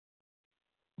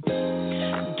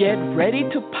Get ready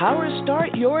to power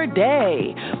start your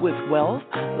day with wealth,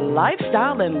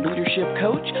 lifestyle, and leadership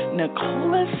coach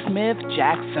Nicola Smith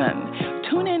Jackson.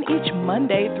 Tune in each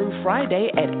Monday through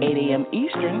Friday at 8 a.m.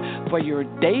 Eastern for your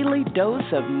daily dose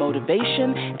of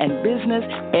motivation and business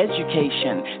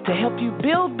education to help you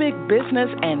build big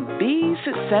business and be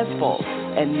successful.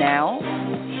 And now,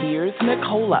 here's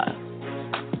Nicola.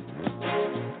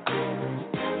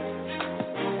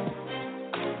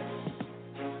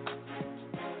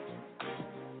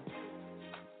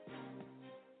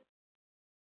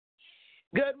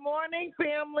 Good morning,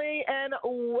 family, and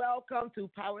welcome to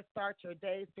Power Start Your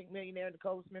Day. Think Millionaire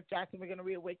Nicola Smith Jackson. We're going to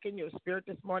reawaken your spirit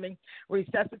this morning,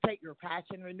 resuscitate your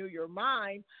passion, renew your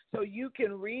mind so you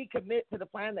can recommit to the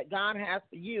plan that God has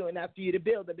for you, and that's for you to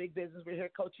build a big business. We're here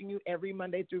coaching you every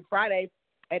Monday through Friday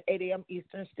at 8 a.m.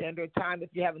 Eastern Standard Time.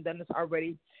 If you haven't done this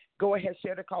already, go ahead,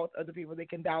 share the call with other people. They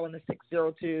can dial in the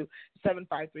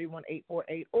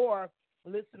 602-753-1848 or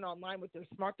listen online with your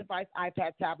smart device,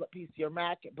 iPad, tablet, PC, or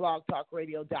Mac at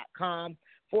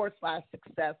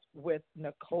blogtalkradio.com/success with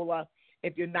Nicola.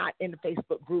 If you're not in the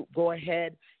Facebook group, go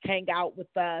ahead, hang out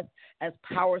with us as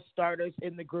power starters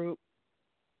in the group.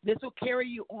 This will carry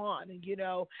you on,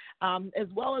 as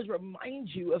well as remind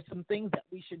you of some things that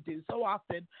we should do. So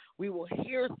often we will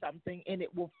hear something and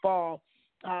it will fall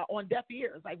on deaf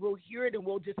ears. Like we'll hear it and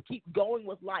we'll just keep going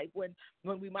with life when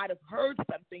we might have heard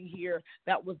something here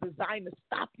that was designed to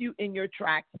stop you in your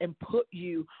tracks and put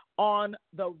you on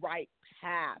the right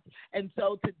path. And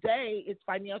so today it's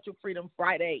Financial Freedom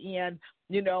Friday, and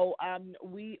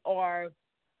we are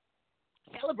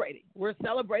celebrating. We're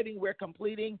celebrating. We're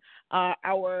completing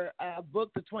our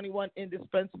book, The 21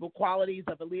 Indispensable Qualities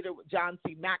of a Leader with John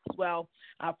C. Maxwell.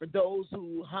 For those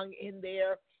who hung in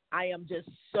there, I am just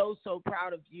so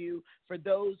proud of you. For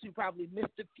those who probably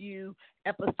missed a few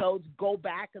episodes, go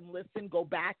back and listen, go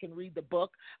back and read the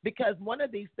book, because one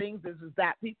of these things is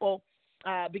that people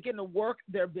begin to work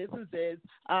their businesses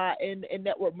in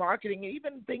network marketing, and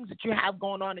even things that you have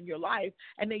going on in your life,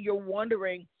 and then you're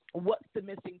wondering what's the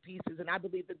missing pieces. And I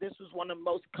believe that this was one of the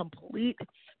most complete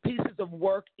pieces of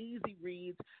work, easy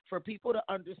reads for people to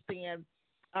understand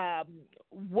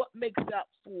what makes up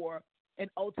for an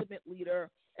ultimate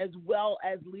leader, as well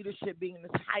as leadership being in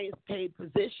the highest paid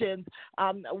positions,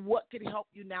 what can help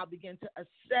you now begin to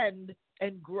ascend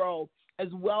and grow,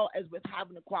 as well as with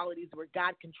having the qualities where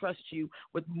God can trust you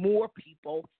with more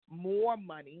people, more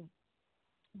money,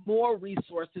 more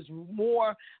resources,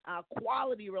 more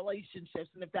quality relationships.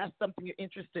 And if that's something you're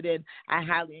interested in, I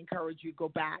highly encourage you to go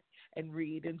back and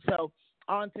read. And so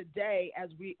on today,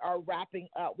 as we are wrapping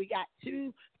up, we got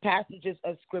two passages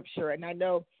of Scripture, and I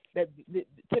know that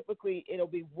typically it'll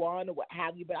be one or what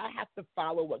have you, but I have to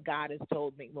follow what God has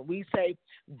told me. When we say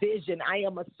vision, I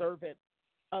am a servant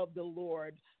of the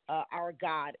Lord, our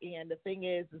God. And the thing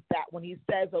is that when he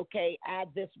says, okay,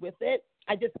 add this with it,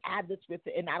 I just add this with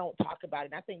it and I don't talk about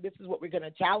it. And I think this is what we're going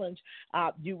to challenge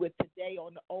you with today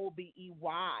on the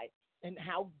OBEY, and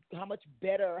how much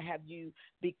better have you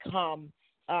become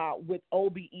with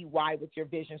OBEY with your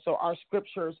vision. So our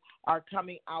scriptures are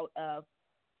coming out of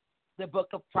the book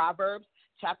of Proverbs,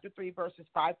 chapter 3, verses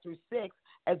 5 through 6,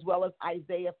 as well as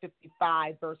Isaiah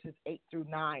 55, verses 8 through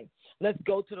 9. Let's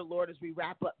go to the Lord as we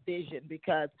wrap up vision,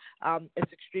 because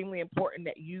it's extremely important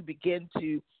that you begin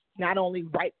to not only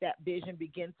write that vision,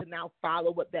 begin to now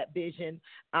follow what that vision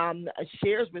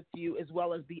shares with you, as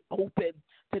well as be open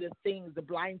to the things, the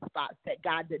blind spots that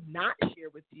God did not share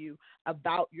with you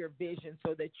about your vision,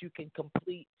 so that you can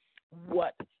complete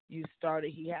what you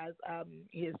started. He has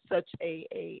such a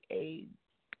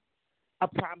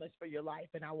promise for your life,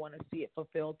 and I want to see it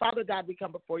fulfilled. Father God, we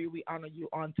come before you. We honor you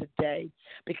on today,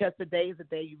 because today is the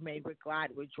day you've made. We're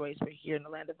glad, rejoice. We're here in the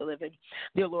land of the living.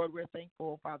 Dear Lord, we're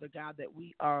thankful, Father God, that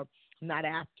we are not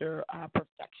after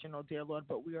perfection, oh dear Lord,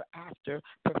 but we are after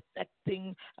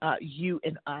perfecting you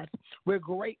in us. We're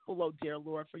grateful, oh dear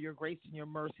Lord, for your grace and your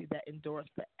mercy that endures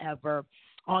forever.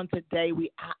 On today,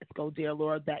 we ask, oh dear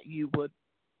Lord, that you would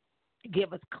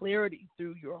give us clarity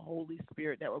through your Holy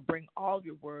Spirit that will bring all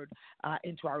your word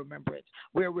into our remembrance.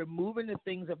 We're removing the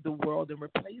things of the world and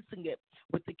replacing it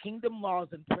with the kingdom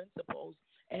laws and principles,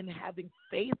 and having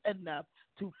faith enough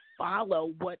to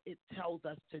follow what it tells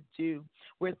us to do.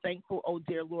 We're thankful, oh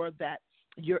dear Lord, that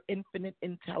your infinite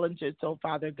intelligence, oh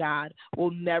Father God,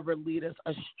 will never lead us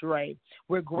astray.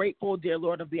 We're grateful, dear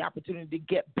Lord, of the opportunity to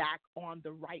get back on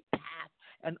the right path,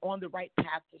 and on the right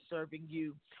path to serving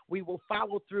you. We will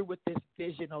follow through with this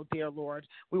vision, oh dear Lord.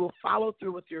 We will follow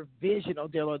through with your vision, oh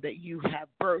dear Lord, that you have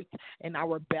birthed in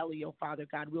our belly, oh Father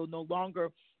God. We will no longer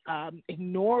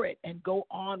ignore it and go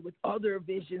on with other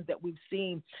visions that we've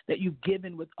seen that you've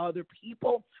given with other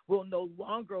people. We'll no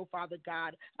longer, oh Father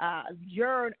God,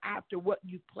 yearn after what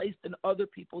you've placed in other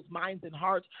people's minds and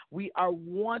hearts. We are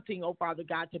wanting, oh Father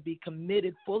God, to be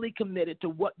committed, fully committed to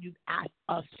what you've asked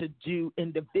us to do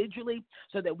individually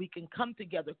so that we can come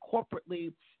together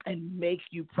corporately and make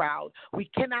you proud. We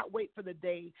cannot wait for the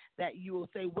day that you will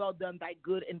say, well done, thy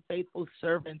good and faithful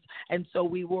servants. And so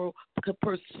we will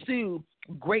pursue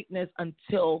greatness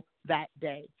until that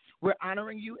day. We're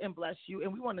honoring you and bless you,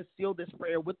 and we want to seal this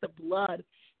prayer with the blood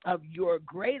of your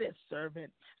greatest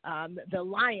servant, the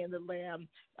Lion, the Lamb,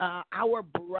 our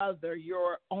brother,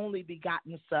 your only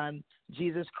begotten Son,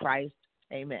 Jesus Christ.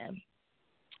 Amen.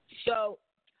 So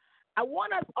I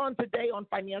want us on today on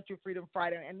Financial Freedom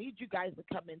Friday. I need you guys to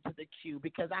come into the queue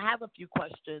because I have a few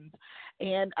questions,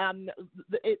 and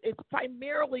it's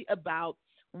primarily about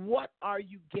what are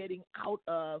you getting out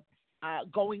of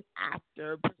going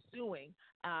after, pursuing,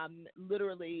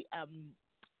 literally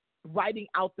writing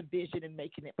out the vision and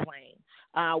making it plain.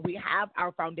 We have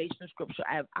our foundation scripture.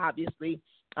 I have obviously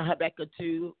Habakkuk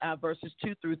 2, verses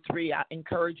 2 through 3. I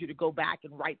encourage you to go back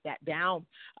and write that down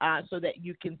so that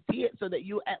you can see it, so that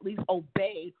you at least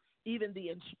obey even the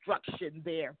instruction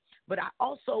there. But I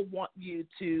also want you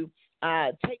to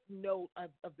take note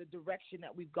of the direction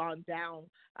that we've gone down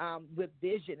with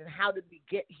vision and how did we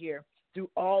get here through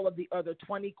all of the other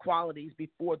 20 qualities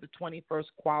before the 21st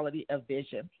quality of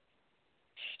vision.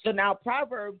 So now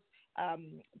Proverbs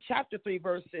chapter 3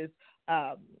 verses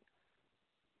 5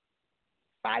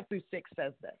 through 6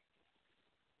 says this.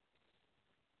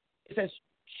 It says,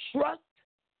 trust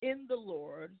in the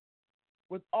Lord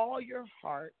with all your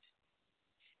heart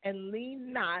and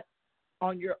lean not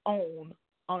on your own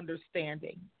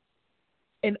understanding.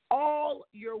 In all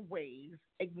your ways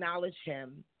acknowledge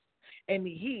him, and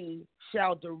he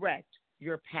shall direct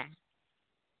your path.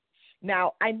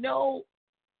 Now, I don't know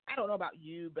about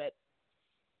you, but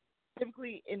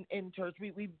typically in church,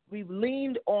 we've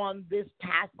leaned on this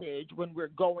passage when we're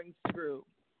going through,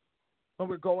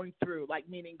 like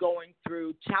meaning going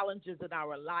through challenges in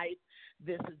our life.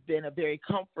 This has been a very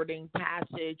comforting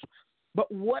passage.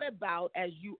 But what about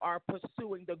as you are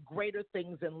pursuing the greater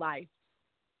things in life?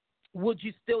 Would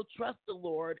you still trust the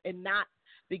Lord and not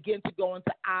begin to go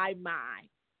into I, my,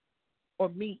 or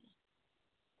me,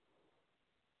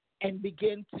 and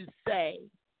begin to say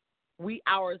we,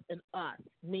 ours, and us,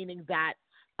 meaning that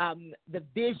the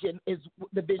vision is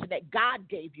the vision that God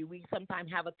gave you. We sometimes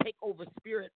have a takeover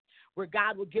spirit where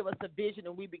God will give us a vision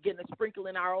and we begin to sprinkle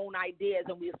in our own ideas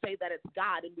and we say that it's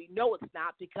God, and we know it's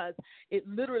not because it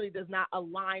literally does not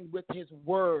align with his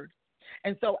word.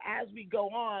 And so as we go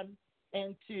on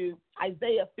into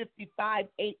Isaiah 55,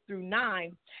 8 through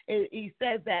 9, he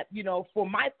says that, for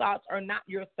my thoughts are not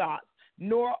your thoughts,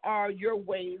 nor are your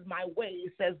ways my ways,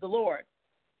 says the Lord.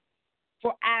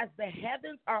 For as the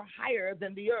heavens are higher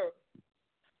than the earth,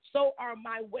 so are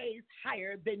my ways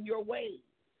higher than your ways,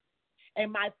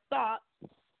 and my thoughts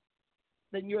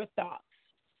than your thoughts.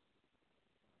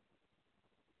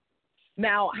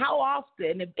 Now, how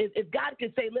often, if God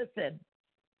can say, listen,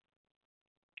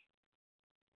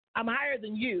 I'm higher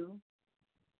than you,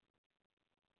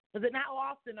 but then how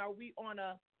often are we on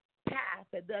a path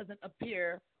that doesn't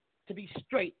appear to be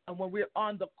straight, and when we're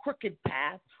on the crooked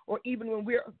path, or even when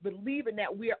we're believing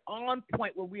that we're on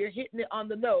point, when we're hitting it on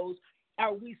the nose,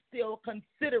 are we still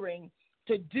considering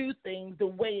to do things the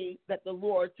way that the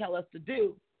Lord tells us to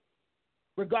do,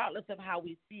 regardless of how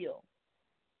we feel?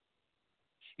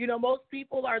 Most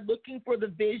people are looking for the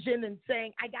vision and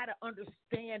saying, I got to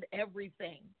understand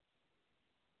everything.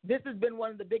 This has been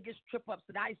one of the biggest trip-ups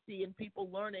that I see in people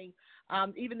learning,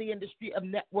 even the industry of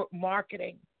network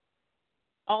marketing.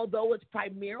 Although it's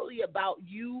primarily about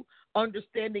you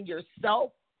understanding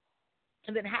yourself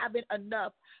and then having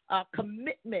enough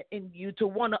commitment in you to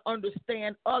want to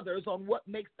understand others on what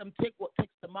makes them tick, what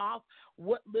ticks them off,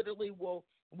 what literally will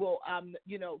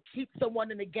keep someone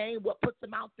in the game, what puts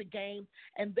them out the game,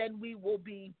 and then we will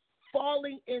be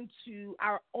falling into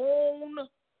our own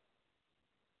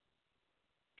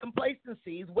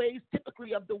complacencies, ways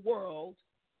typically of the world,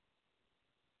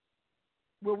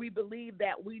 where we believe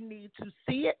that we need to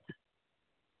see it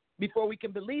before we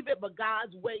can believe it, but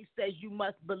God's way says you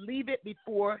must believe it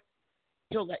before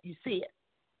he'll let you see it.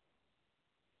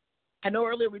 I know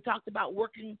earlier we talked about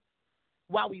working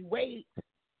while we wait,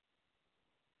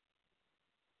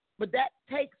 but that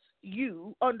takes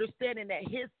you understanding that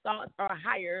his thoughts are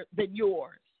higher than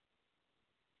yours.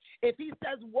 If he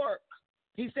says work,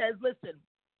 he says, listen,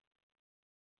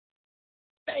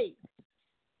 faith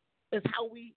is how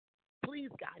we please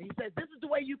God. He says, this is the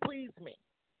way you please me.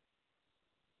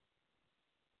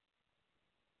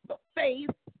 But faith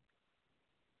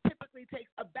typically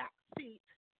takes a back seat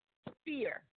to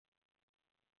fear.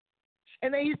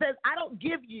 And then he says, I don't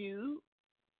give you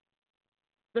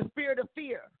the spirit of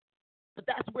fear. But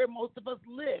that's where most of us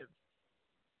live.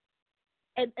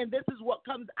 And this is what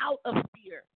comes out of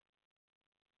fear.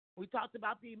 We talked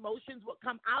about the emotions. What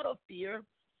come out of fear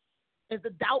is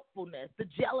the doubtfulness, the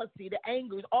jealousy, the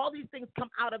anger. All these things come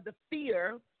out of the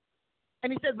fear.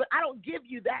 And he says, but I don't give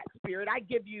you that spirit. I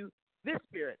give you this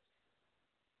spirit.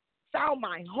 Sound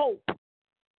mind, hope,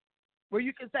 where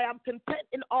you can say, I'm content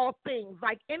in all things.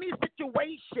 Like any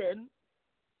situation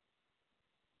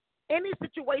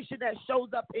that shows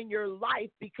up in your life,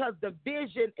 because the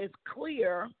vision is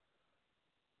clear,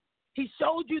 he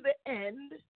showed you the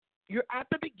end, you're at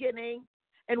the beginning,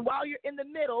 and while you're in the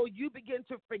middle, you begin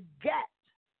to forget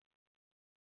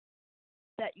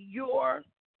that your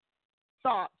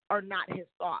thoughts are not his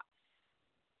thoughts.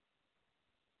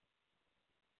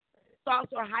 His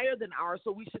thoughts are higher than ours,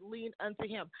 so we should lean unto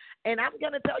him. And I'm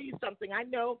going to tell you something. I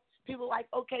know people are like,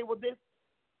 okay, well, this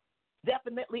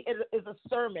definitely is a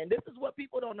sermon. This is what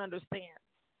people don't understand.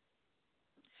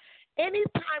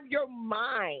 Anytime your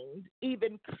mind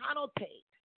even connotates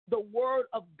the word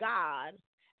of God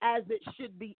as it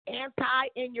should be anti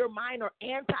in your mind or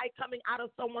anti coming out of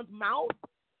someone's mouth,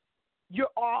 you're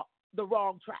off the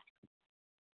wrong track.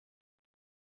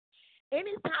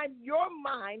 Anytime your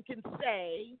mind can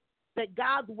say that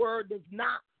God's word does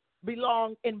not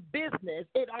belong in business,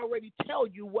 it already tells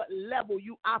you what level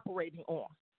you operating on.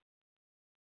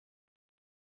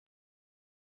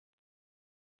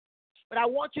 But I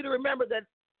want you to remember that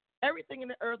everything in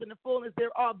the earth and the fullness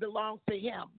thereof belongs to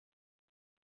him.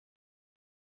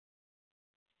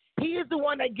 He is the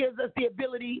one that gives us the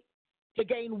ability to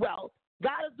gain wealth.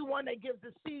 God is the one that gives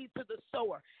the seed to the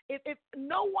sower. If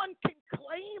no one can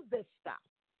claim this stuff,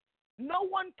 no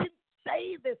one can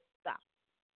say this stuff.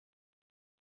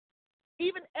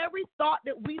 Even every thought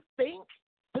that we think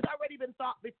has already been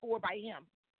thought before by him.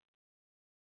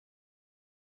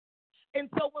 And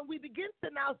so when we begin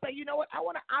to now say, you know what, I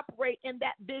want to operate in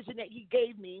that vision that he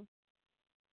gave me,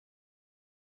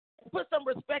 put some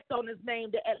respect on his name,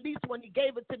 that at least when he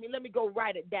gave it to me, let me go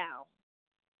write it down.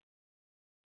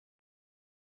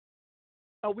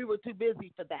 Oh, we were too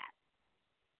busy for that.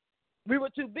 We were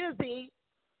too busy,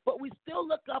 but we still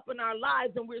look up in our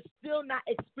lives and we're still not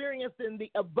experiencing the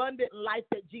abundant life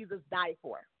that Jesus died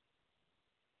for.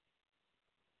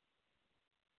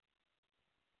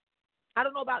 I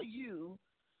don't know about you,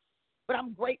 but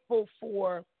I'm grateful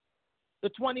for the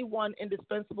 21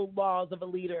 indispensable laws of a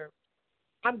leader.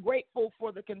 I'm grateful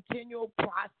for the continual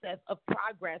process of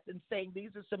progress and saying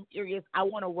these are some areas I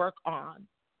want to work on.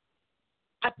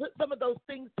 I put some of those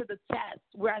things to the test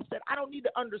where I said, I don't need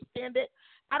to understand it.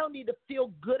 I don't need to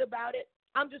feel good about it.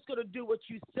 I'm just going to do what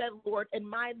you said, Lord, and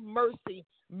my mercy,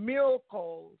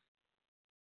 miracles.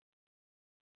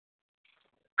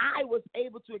 I was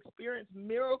able to experience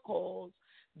miracles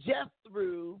just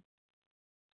through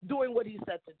doing what he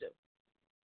said to do.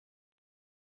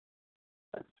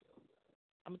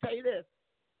 I'm going to tell you this.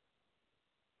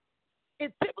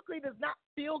 It typically does not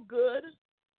feel good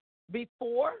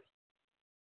before,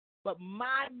 but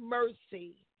my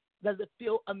mercy does it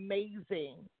feel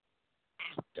amazing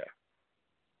after.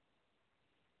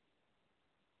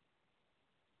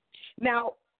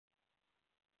 Now,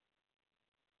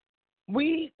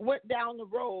 we went down the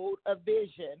road of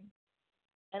vision,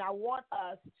 and I want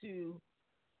us to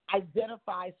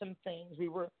identify some things. We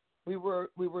were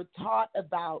taught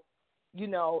about, you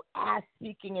know, ask,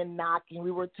 seeking, and knocking.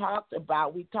 We talked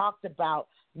about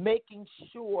making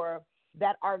sure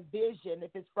that our vision,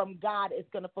 if it's from God, is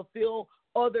going to fulfill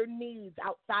other needs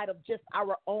outside of just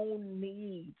our own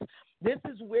needs. This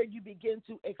is where you begin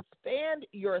to expand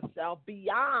yourself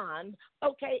beyond,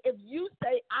 okay, if you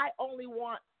say I only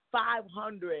want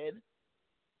 $500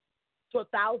 to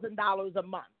 $1,000 a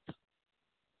month,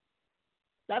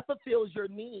 that fulfills your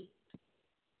need.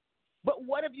 But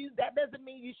what if that doesn't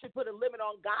mean you should put a limit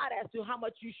on God as to how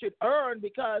much you should earn,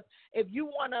 because if you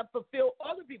want to fulfill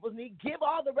other people's need, give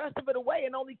all the rest of it away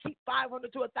and only keep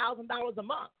 $500 to $1,000 a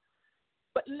month.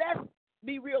 But let's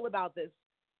be real about this.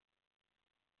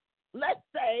 Let's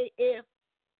say if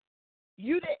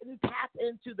you didn't tap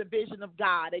into the vision of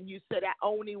God and you said, I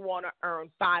only want to earn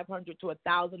 $500 to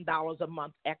 $1,000 a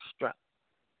month extra.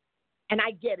 And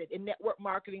I get it. In network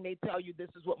marketing, they tell you this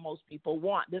is what most people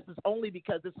want. This is only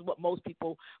because this is what most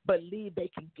people believe they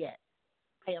can get.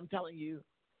 I am telling you,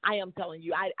 I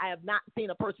have not seen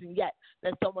a person yet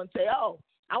that someone say, oh,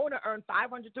 I want to earn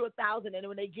 $500 to $1,000, and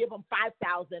when they give them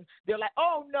 $5,000, they're like,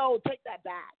 oh, no, take that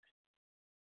back.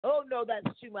 Oh, no,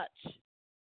 that's too much.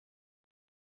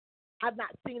 I've not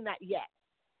seen that yet.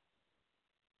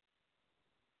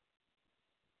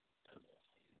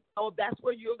 So if that's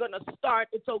where you're going to start,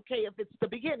 it's okay if it's the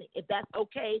beginning. If that's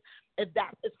okay, if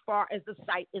that's as far as the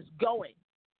site is going.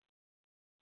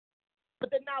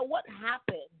 But then now what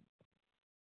happens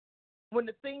when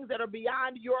the things that are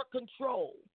beyond your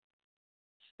control,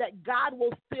 that God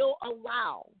will still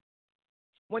allow,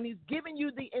 when he's giving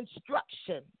you the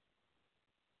instruction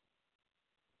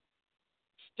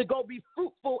to go be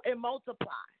fruitful and multiply,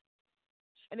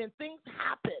 and then things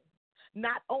happen,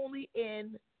 not only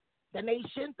in the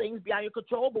nation, things beyond your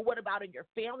control, but what about in your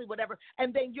family, whatever,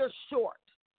 and then you're short.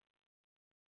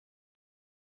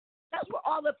 That's where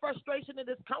all the frustration and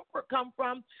discomfort come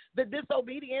from, the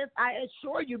disobedience, I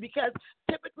assure you, because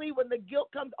typically when the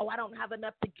guilt comes, oh, I don't have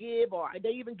enough to give, or they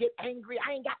even get angry,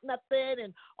 I ain't got nothing,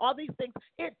 and all these things,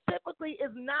 it typically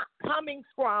is not coming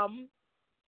from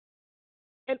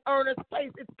an earnest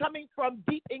place. It's coming from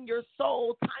deep in your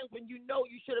soul, times when you know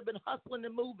you should have been hustling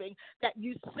and moving, that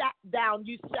you sat down,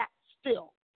 you sat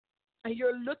still, and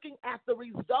you're looking at the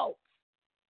results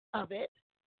of it.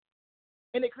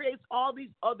 And it creates all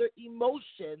these other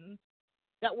emotions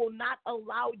that will not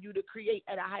allow you to create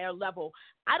at a higher level.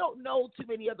 I don't know too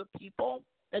many other people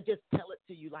that just tell it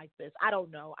to you like this. I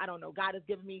don't know. God has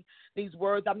given me these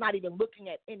words. I'm not even looking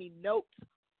at any notes,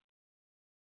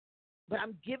 but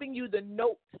I'm giving you the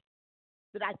notes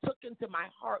that I took into my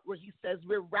heart where he says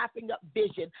we're wrapping up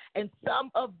vision, and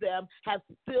some of them have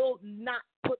still not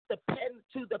put the pen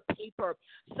to the paper.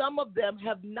 Some of them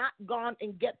have not gone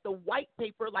and get the white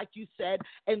paper, like you said,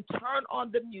 and turn on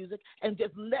the music and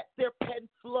just let their pen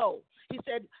flow. He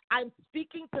said, I'm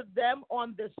speaking to them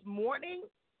on this morning,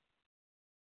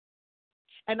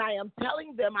 and I am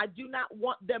telling them I do not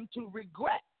want them to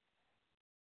regret.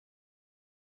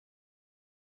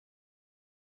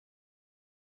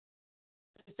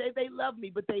 They say they love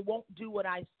me, but they won't do what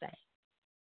I say.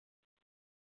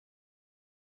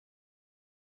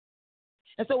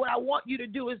 And so what I want you to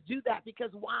do is do that,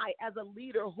 because why? As a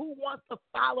leader, who wants to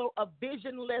follow a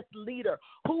visionless leader?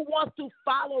 Who wants to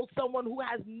follow someone who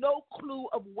has no clue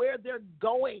of where they're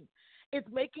going? It's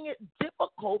making it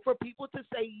difficult for people to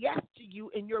say yes to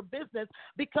you in your business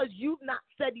because you've not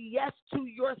said yes to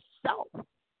yourself.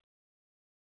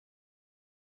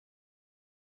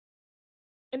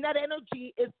 And that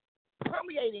energy is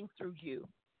permeating through you.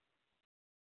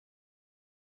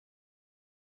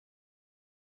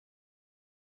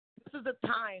 This is a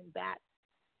time that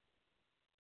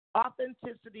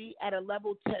authenticity at a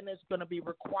level 10 is going to be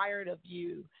required of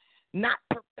you. Not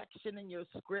perfection in your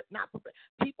script.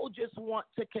 People just want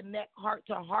to connect heart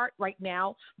to heart right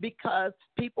now because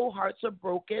people's hearts are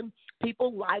broken,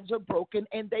 people's lives are broken,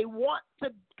 and they want to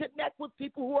connect with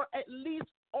people who are at least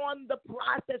on the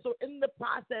process or in the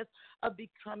process of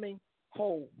becoming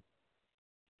whole.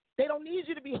 They don't need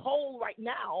you to be whole right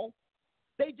now.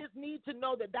 They just need to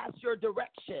know that that's your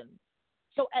direction.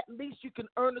 So at least you can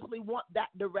earnestly want that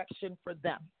direction for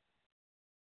them.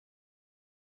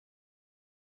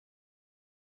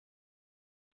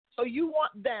 So you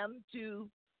want them to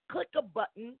click a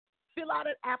button, fill out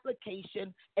an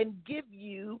application, and give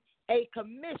you a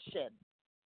commission.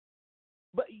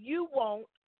 But you won't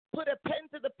put a pen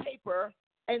to the paper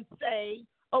and say,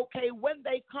 okay, when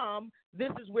they come,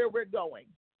 this is where we're going.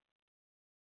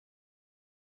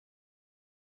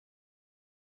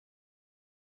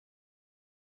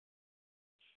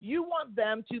 You want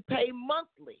them to pay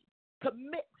monthly,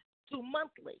 commit to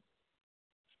monthly,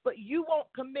 but you won't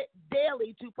commit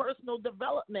daily to personal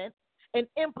development and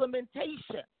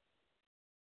implementation.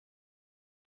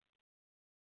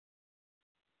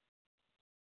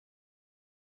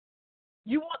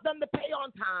 You want them to pay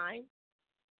on time,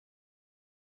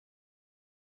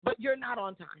 but you're not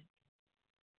on time.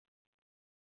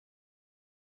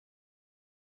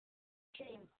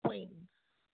 Kings, queens.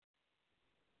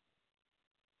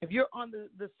 If you're on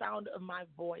the sound of my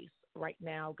voice right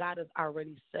now, God has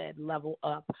already said, level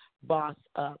up, boss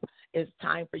up. It's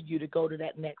time for you to go to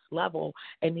that next level,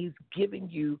 and he's giving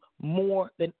you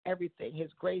more than everything. His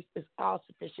grace is all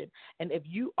sufficient. And if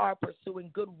you are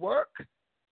pursuing good work,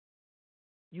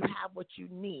 you have what you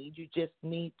need. You just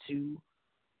need to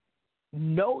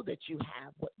know that you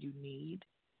have what you need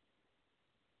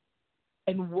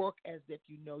and work as if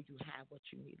you know you have what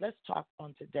you need. Let's talk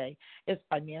on today. It's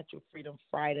Financial Freedom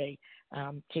Friday,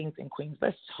 kings and queens.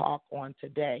 Let's talk on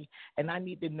today. And I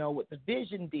need to know with the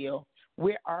vision deal,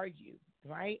 where are you,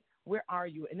 right? Where are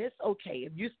you? And it's okay.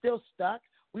 If you're still stuck,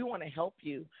 we want to help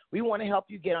you. We want to help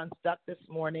you get unstuck this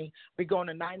morning. We're going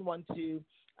to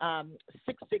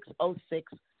 912-6606.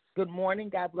 Good morning.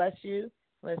 God bless you.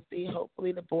 Let's see.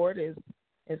 Hopefully the board is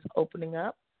opening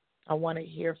up. I want to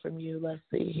hear from you. Let's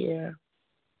see here.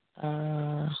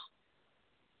 Uh-oh.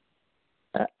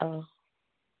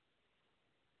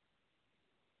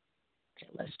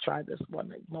 Okay, let's try this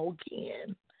one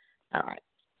again. All right.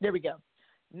 There we go.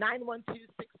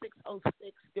 912-6606.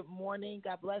 Good morning.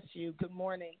 God bless you. Good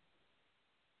morning.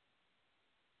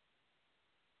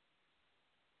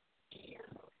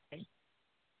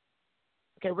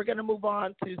 Okay, we're going to move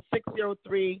on to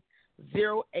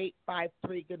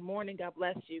 603-0853. Good morning. God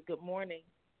bless you. Good morning.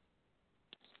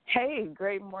 Hey,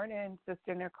 great morning,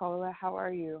 Sister Nicola. How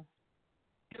are you?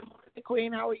 Good morning,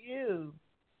 Queen. How are you?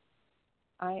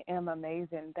 I am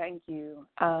amazing. Thank you.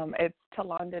 It's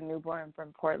Talonda Newborn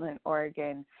from Portland,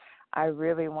 Oregon. I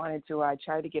really wanted to, I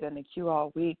tried to get in the queue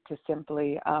all week to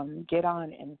simply get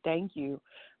on and thank you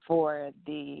for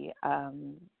the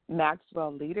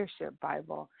Maxwell Leadership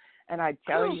Bible. And I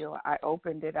tell you, I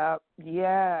opened it up.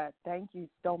 Yeah, thank you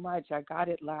so much. I got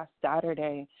it last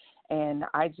Saturday, and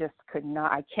I just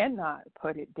I cannot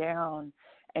put it down.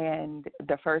 And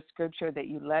the first scripture that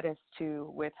you led us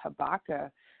to with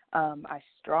Habakkuk, I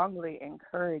strongly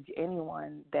encourage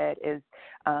anyone that is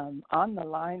on the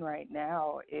line right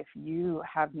now, if you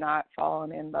have not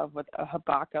fallen in love with a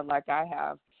Habakkuk like I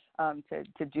have,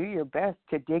 to do your best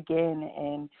to dig in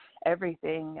and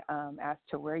everything as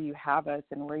to where you have us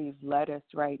and where you've led us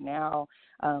right now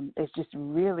is just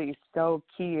really so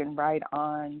key and right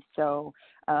on. So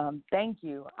thank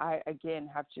you. I, again,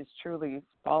 have just truly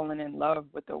fallen in love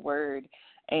with the word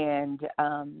and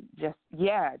just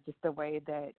the way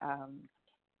that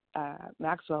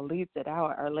Maxwell leads it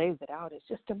out or lays it out. It's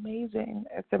just amazing.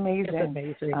 It's amazing.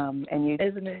 It's amazing. And you,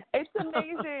 isn't it? It's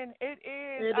amazing. It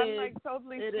is. I'm like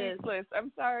totally speechless.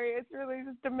 I'm sorry. It's really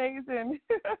just amazing.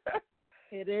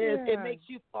 It is. Yeah. It makes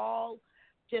you fall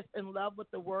just in love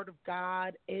with the Word of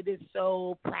God. It is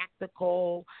so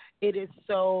practical. It is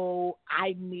so,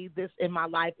 I need this in my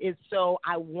life. It's so,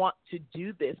 I want to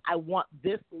do this. I want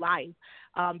this life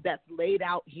that's laid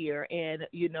out here. And,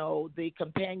 you know, the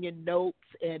companion notes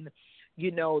and,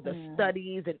 you know, the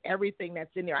studies and everything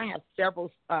that's in there. I have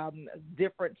several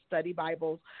different study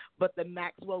Bibles, but the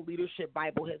Maxwell Leadership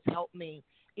Bible has helped me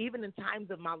even in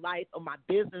times of my life or my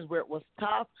business where it was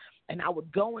tough, and I would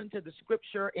go into the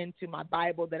scripture, into my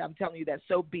Bible that I'm telling you that's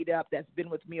so beat up, that's been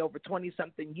with me over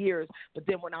 20-something years. But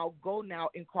then when I'll go now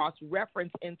and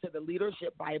cross-reference into the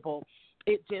Leadership Bible,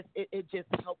 it just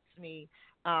helps me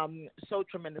so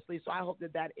tremendously. So I hope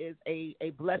that is a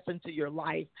blessing to your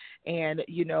life, and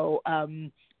you know,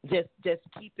 just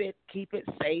keep it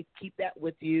safe, keep that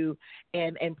with you,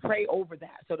 and pray over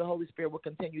that so the Holy Spirit will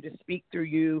continue to speak through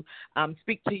you,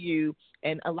 speak to you,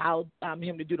 and allow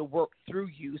him to do the work through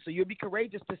you. So you'll be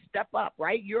courageous to step up,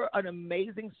 right? You're an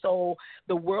amazing soul.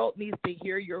 The world needs to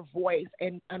hear your voice,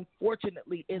 and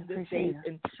unfortunately in this days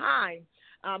and time,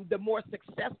 the more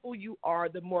successful you are,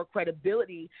 the more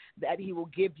credibility that he will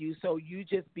give you. So you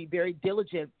just be very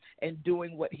diligent in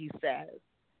doing what he says.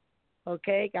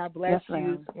 Okay, God bless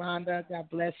you, Rhonda. God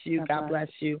bless you. God bless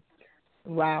you.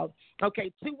 Wow.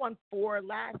 Okay, 214,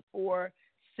 last 4,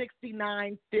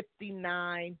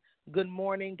 6959. Good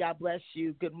morning. God bless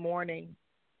you. Good morning.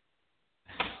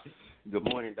 Good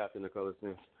morning, Dr. Nicola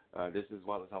Smith. This is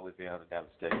Wallace Holyfield out of Dallas,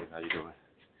 Texas. How you doing?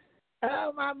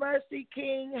 Oh, my mercy,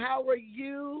 King. How are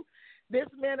you? This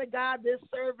man of God, this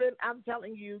servant, I'm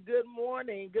telling you, good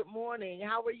morning. Good morning.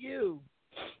 How are you?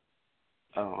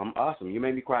 Oh, I'm awesome. You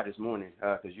made me cry this morning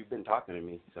because you've been talking to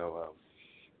me. So,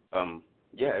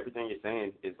 everything you're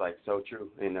saying is, like, so true.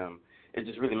 And it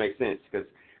just really makes sense because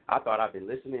I thought I've been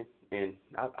listening, and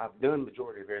I've done the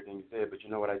majority of everything you said. But you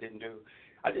know what I didn't do?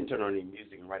 I didn't turn on any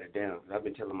music and write it down because I've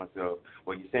been telling myself,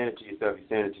 well, you're saying it to yourself, you're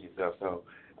saying it to yourself. So,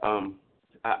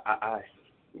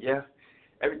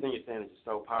 everything you're saying is just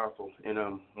so powerful. And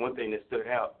one thing that stood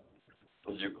out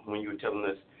was when you were telling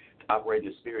us to operate in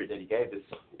the spirit that he gave us.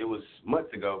 It was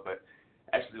months ago, but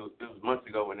actually it was months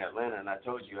ago in Atlanta, and I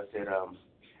told you, I said,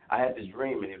 I had this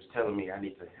dream, and it was telling me I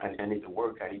need to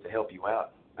work, I need to help you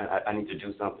out, I need to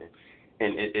do something.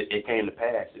 And it came to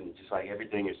pass, and just like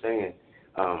everything you're saying,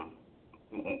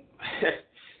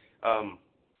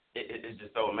 it's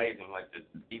just so amazing, like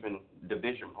even the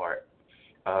vision part.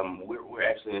 We're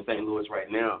actually in St. Louis right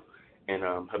now, and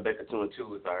Habakkuk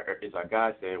 2:2 is our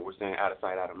God saying. We're saying out of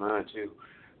sight, out of mind too.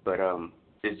 But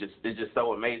it's just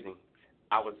so amazing.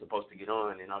 I was supposed to get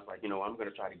on, and I was like, I'm going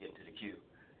to try to get into the queue,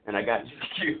 and I got into the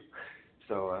queue.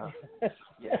 So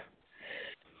yeah.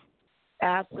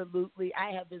 Absolutely.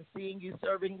 I have been seeing you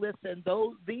serving. Listen,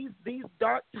 these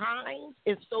dark times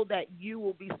is so that you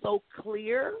will be so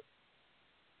clear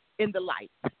in the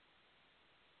light.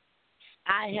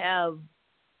 I have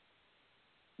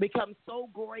become so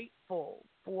grateful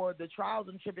for the trials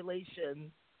and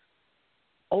tribulations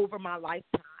over my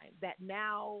lifetime, that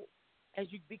now as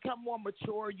you become more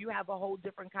mature, you have a whole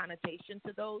different connotation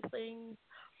to those things.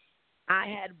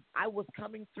 I was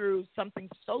coming through something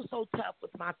so tough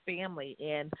with my family,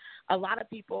 and a lot of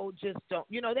people just don't,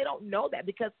 they don't know that,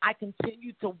 because I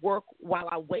continue to work while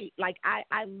I wait. Like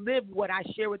I live what I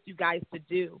share with you guys to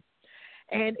do.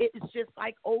 And it's just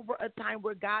like over a time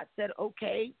where God said,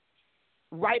 okay,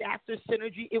 right after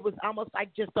Synergy, it was almost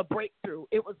like just a breakthrough.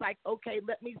 It was like, okay,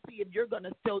 let me see if you're going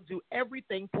to still do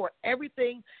everything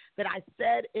that I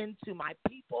said into my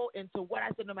people, into what I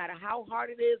said, no matter how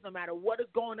hard it is, no matter what is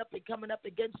going up and coming up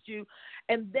against you.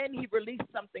 And then he released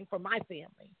something for my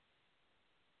family.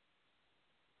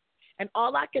 And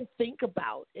all I can think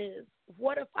about is,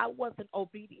 what if I wasn't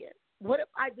obedient? What if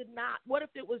I did not? What if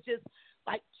it was just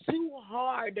like too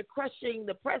hard? The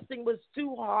pressing was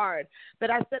too hard,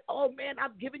 that I said, oh, man,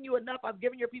 I've given you enough. I've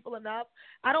given your people enough.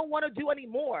 I don't want to do any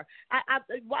more.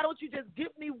 Why don't you just give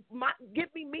me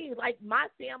me? Like, my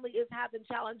family is having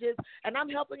challenges, and I'm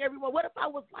helping everyone. What if I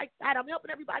was like that? I'm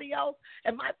helping everybody else,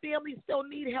 and my family still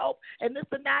need help, and this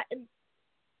and that. And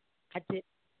I did.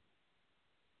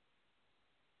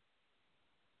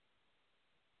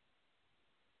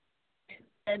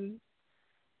 And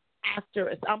after,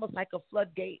 it's almost like a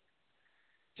floodgate,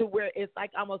 to where it's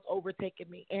like almost overtaking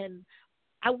me. And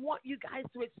I want you guys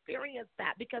to experience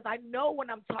that, because I know when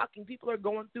I'm talking, people are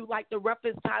going through like the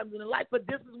roughest times in their life, but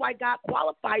this is why God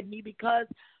qualified me, because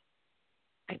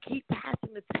I keep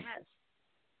passing the test.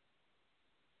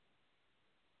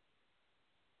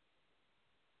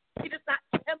 He does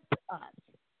not tempt us,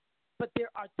 but there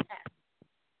are tests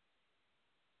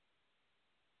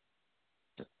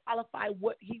to qualify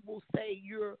what he will say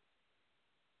you're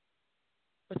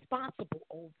responsible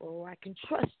over, or I can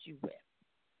trust you with.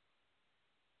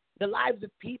 The lives of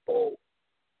people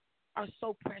are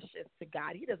so precious to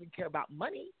God. He doesn't care about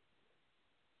money.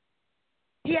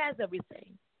 He has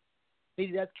everything. But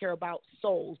he does care about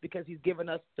souls, because he's given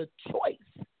us the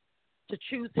choice to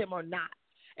choose him or not.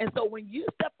 And so when you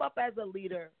step up as a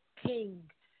leader, King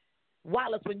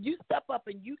Wallace, when you step up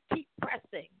and you keep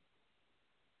pressing,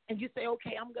 and you say,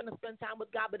 okay, I'm going to spend time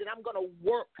with God, but then I'm going to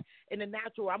work in the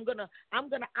natural. I'm going to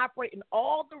operate in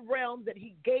all the realms that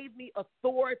he gave me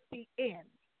authority in.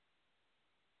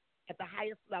 At the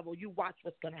highest level, you watch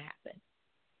what's going to happen.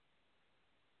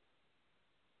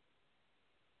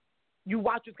 You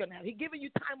watch what's going to happen. He's giving you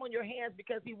time on your hands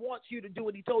because he wants you to do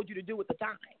what he told you to do at the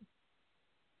time.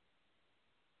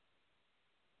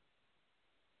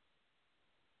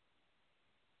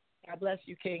 God bless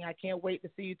you, King. I can't wait to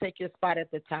see you take your spot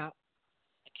at the top.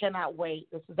 I cannot wait.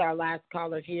 This is our last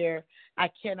caller here. I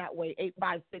cannot wait.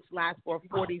 856 last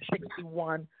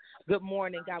 4061. Good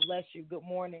morning. God bless you. Good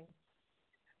morning.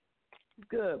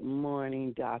 Good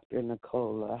morning, Dr.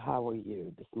 Nicola. How are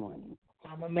you this morning?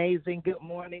 I'm amazing. Good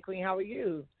morning, Queen. How are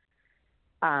you?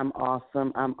 I'm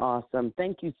awesome.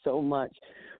 Thank you so much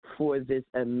for this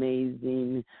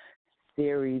amazing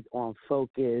series on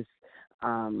focus.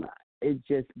 It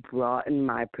just broadened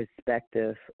my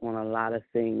perspective on a lot of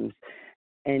things.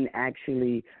 And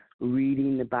actually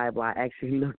reading the Bible, I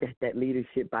actually looked at that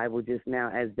leadership Bible just now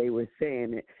as they were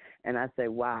saying it, and I said,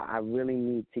 wow, I really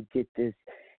need to get this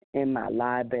in my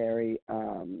library.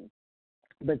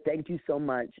 But thank you so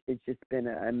much. It's just been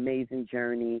an amazing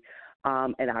journey.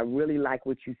 And I really like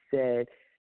what you said,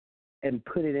 and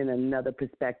put it in another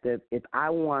perspective. If I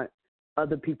want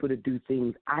other people to do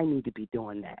things, I need to be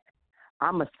doing that.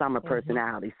 I'm a summer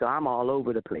personality, so I'm all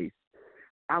over the place.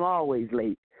 I'm always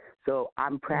late. So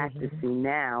I'm practicing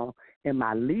now in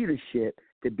my leadership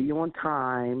to be on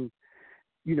time,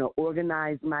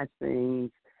 organize my things,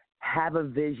 have a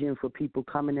vision for people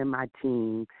coming in my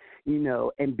team,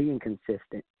 and being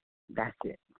consistent. That's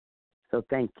it. So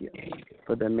thank you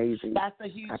for the amazing That's a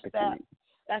huge opportunity. step.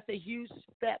 That's a huge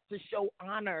step to show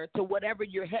honor to whatever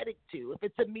you're heading to. If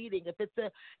it's a meeting, if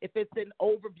it's an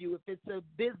overview, if it's a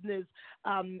business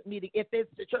meeting, if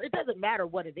it's a church, it doesn't matter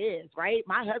what it is, right?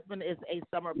 My husband is a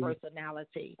summer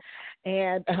personality,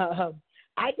 and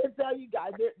I can tell you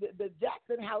guys, the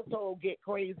Jackson household get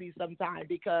crazy sometimes,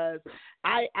 because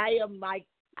I am like.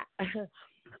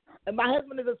 And my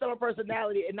husband is a summer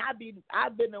personality, and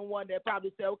I've been the one that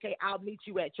probably said, okay, I'll meet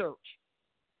you at church.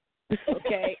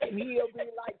 Okay, and he'll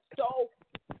be like, so,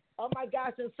 oh my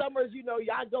gosh, in summers,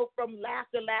 y'all go from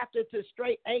laughter to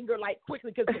straight anger like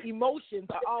quickly, because the emotions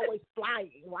are always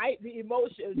flying, right? The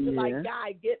emotions, you're like,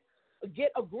 guy, get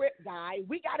a grip, guy.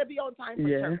 We got to be on time for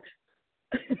church.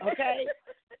 Okay?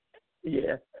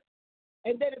 Yeah.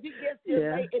 And then if he gets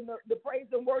there late and the praise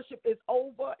and worship is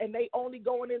over and they only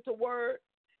going into word,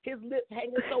 his lips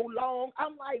hanging so long.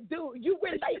 I'm like, dude, you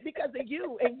were late because of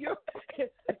you, and you're.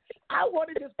 I want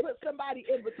to just put somebody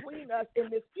in between us in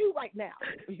this queue right now.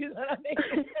 You know what I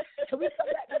mean? And we come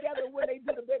back together when they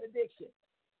do the benediction.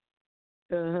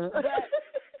 But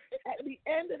at the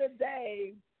end of the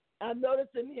day, I'm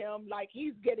noticing him like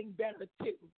he's getting better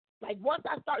too. Like once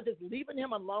I start just leaving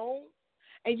him alone,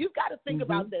 and you've got to think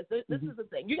about this. This is the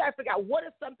thing. You got to figure out what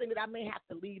is something that I may have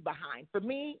to leave behind. For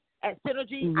me, at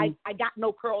Synergy, I got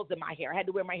no curls in my hair. I had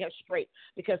to wear my hair straight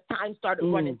because time started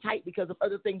running tight because of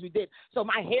other things we did. So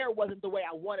my hair wasn't the way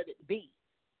I wanted it to be.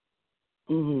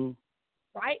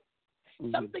 Right?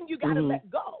 Something you got to let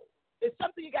go. It's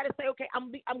something you got to say, okay,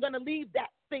 I'm going to leave that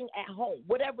thing at home,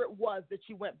 whatever it was that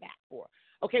you went back for.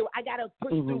 Okay, well, I got to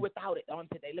push through without it on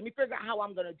today. Let me figure out how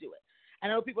I'm going to do it.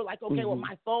 And I know people are like, okay, well,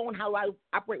 my phone, how do I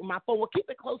operate with my phone? Well, keep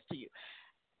it close to you.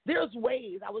 There's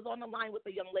ways. I was on the line with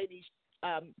a young lady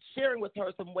sharing with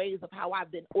her some ways of how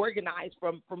I've been organized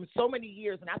from so many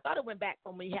years. And I thought it went back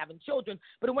from me having children,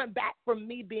 but it went back from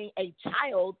me being a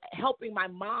child, helping my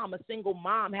mom, a single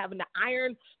mom, having to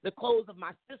iron the clothes of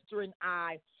my sister and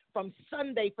I from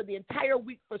Sunday for the entire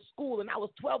week for school. And I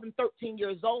was 12 and 13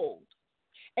 years old.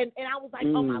 And I was like,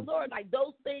 oh, my Lord, like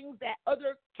those things that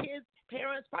other kids,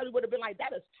 parents probably would have been like,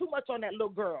 that is too much on that little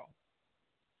girl.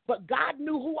 But God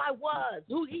knew who I was,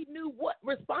 He knew what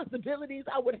responsibilities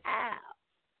I would have.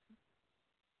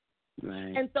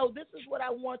 Right. And so this is what I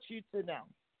want you to know.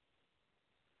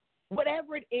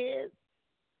 Whatever it is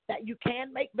that you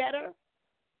can make better,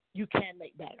 you can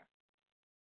make better.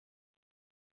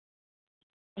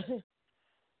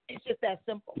 It's just that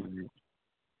simple.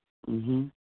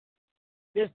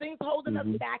 There's things holding us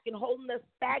back and holding us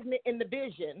stagnant in the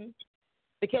vision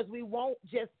because we won't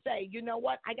just say, you know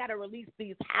what, I got to release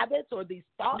these habits or these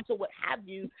thoughts or what have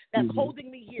you that's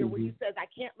holding me here when He says I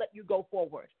can't let you go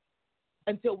forward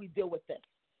until we deal with this.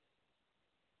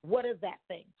 What is that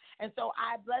thing? And so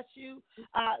I bless you.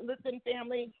 Listen,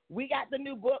 family, we got the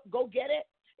new book. Go get it.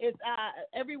 It's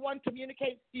Everyone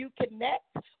Communicates, You Connect.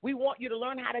 We want you to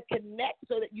learn how to connect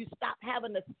so that you stop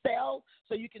having to sell,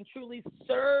 so you can truly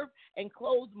serve and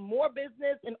close more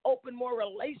business and open more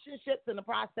relationships in the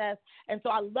process. And so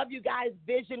I love you guys'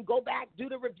 vision. Go back, do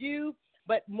the review,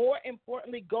 but more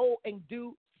importantly, go and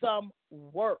do some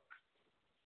work.